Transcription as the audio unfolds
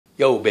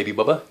Yo, baby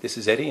bubba, this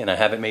is Eddie, and I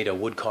haven't made a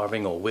wood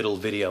carving or whittle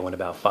video in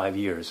about 5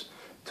 years.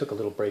 Took a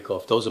little break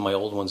off. Those are my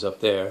old ones up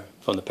there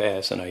from the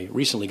past, and I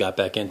recently got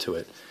back into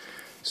it.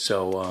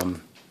 So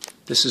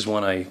this is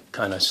one I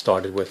kind of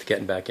started with,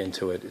 getting back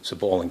into it. It's a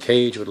ball and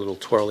cage with a little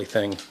twirly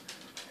thing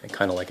and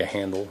kind of like a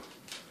handle.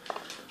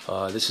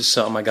 This is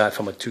something I got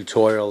from a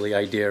tutorial, the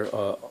idea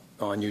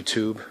on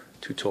YouTube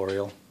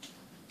tutorial.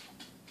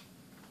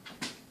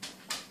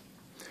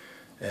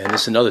 And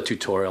this is another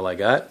tutorial I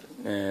got,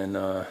 and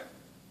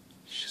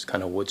it's just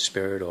kind of wood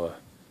spirit or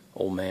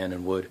old man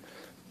and wood.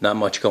 Not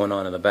much going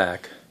on in the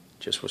back,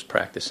 just was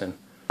practicing.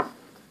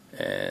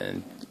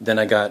 And then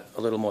I got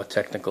a little more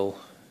technical,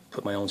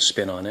 put my own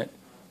spin on it.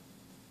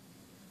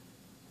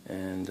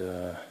 And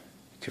you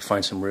can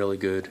find some really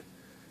good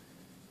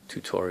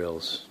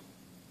tutorials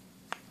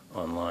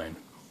online.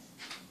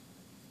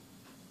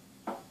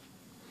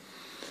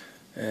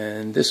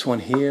 And this one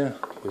here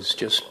was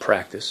just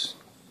practice.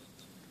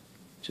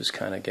 Just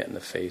kind of getting the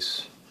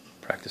face,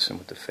 practicing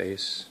with the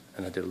face.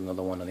 And I did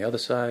another one on the other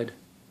side.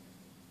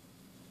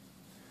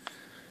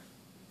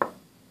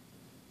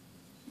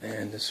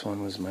 And this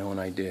one was my own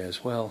idea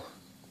as well.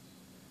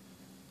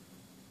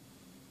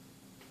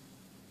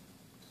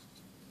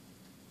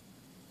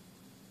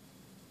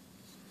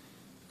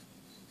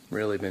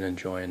 Really been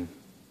enjoying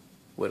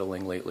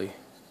whittling lately.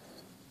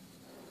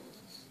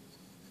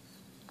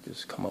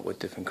 Just come up with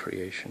different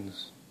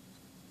creations.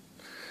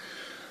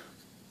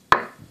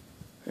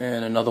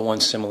 And another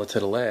one similar to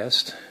the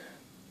last.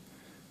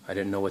 I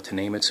didn't know what to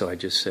name it, so I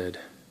just said,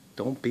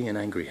 "Don't be an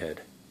angry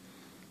head."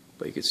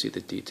 But you can see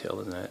the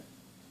detail in that.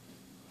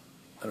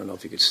 I don't know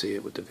if you could see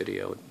it with the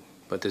video,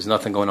 but there's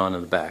nothing going on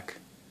in the back.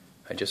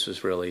 I just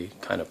was really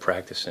kind of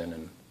practicing,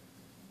 and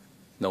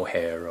no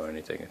hair or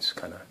anything. It's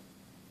kind of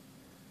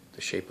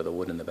the shape of the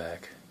wood in the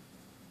back.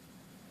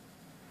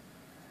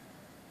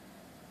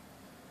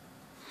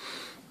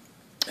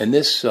 And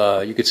this,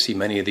 you could see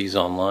many of these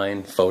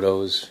online,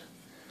 photos.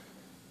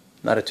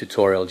 Not a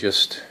tutorial,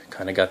 just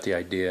kind of got the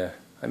idea.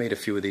 I made a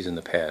few of these in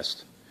the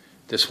past.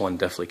 This one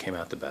definitely came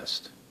out the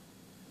best.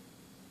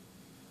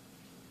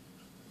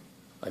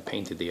 I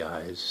painted the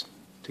eyes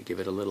to give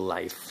it a little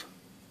life.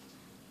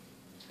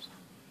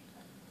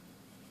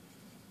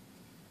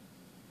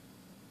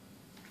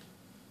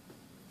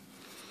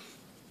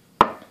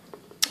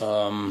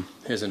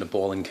 Here's in a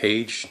ball and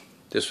cage.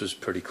 This was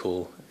pretty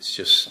cool. It's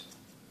just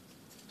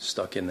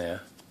stuck in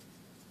there.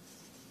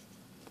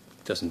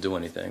 Doesn't do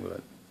anything,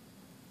 but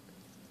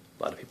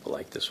a lot of people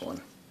like this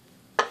one.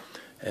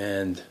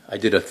 And I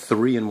did a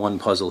 3-in-1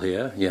 puzzle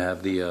here. You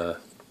have the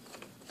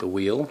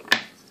wheel,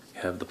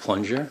 you have the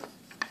plunger.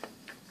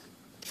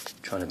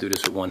 Trying to do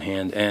this with one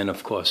hand, and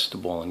of course the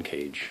ball and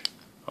cage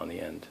on the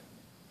end.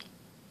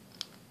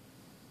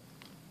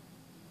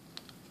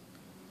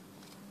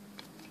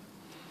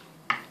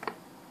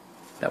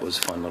 That was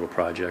a fun little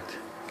project.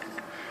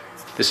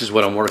 This is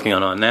what I'm working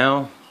on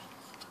now.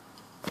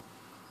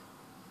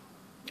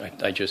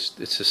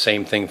 It's the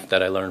same thing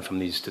that I learned from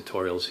these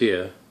tutorials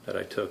here that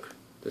I took,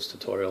 this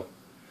tutorial,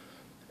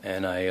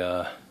 and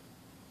I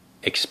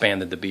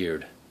expanded the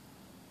beard.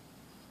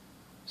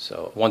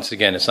 So once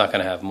again, it's not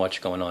going to have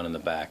much going on in the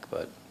back,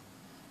 but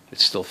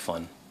it's still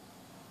fun.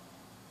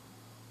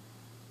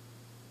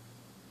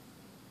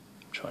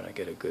 I'm trying to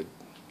get a good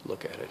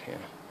look at it here.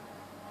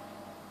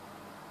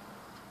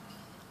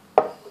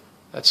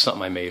 That's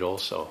something I made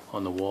also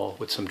on the wall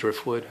with some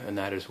driftwood and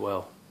that as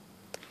well.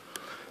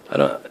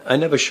 I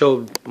never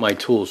showed my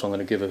tools, so I'm going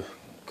to give a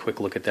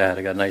quick look at that.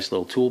 I got a nice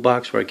little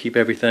toolbox where I keep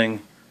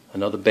everything.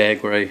 Another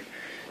bag where I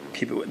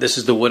keep it. This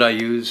is the wood I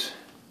use.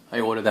 I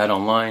ordered that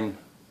online.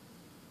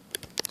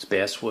 It's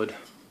basswood.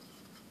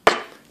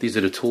 These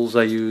are the tools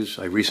I use.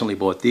 I recently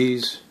bought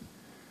these.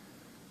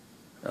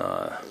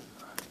 I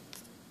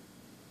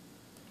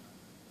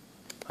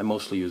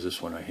mostly use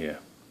this one right here.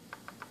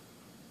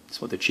 It's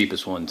the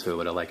cheapest one too,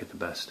 but I like it the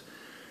best.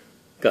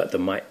 Got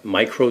the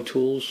micro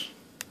tools.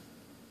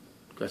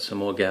 Got some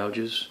more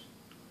gouges.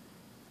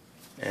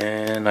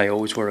 And I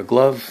always wear a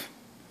glove.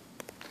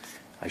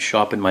 I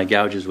sharpen my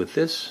gouges with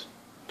this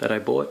that I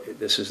bought.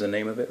 This is the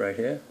name of it right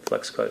here.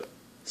 Flex Cut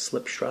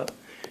Slip Strap.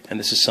 And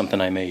this is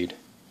something I made.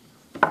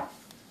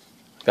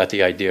 Got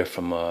the idea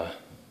from a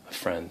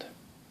friend.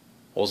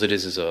 All it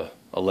is a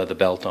leather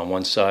belt on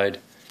one side.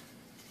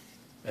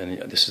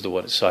 And this is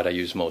the side I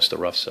use most, the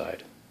rough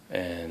side.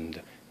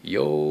 And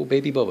yo,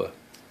 baby bubba.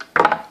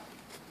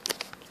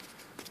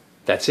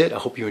 That's it. I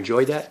hope you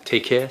enjoyed that.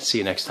 Take care. See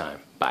you next time.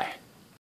 Bye.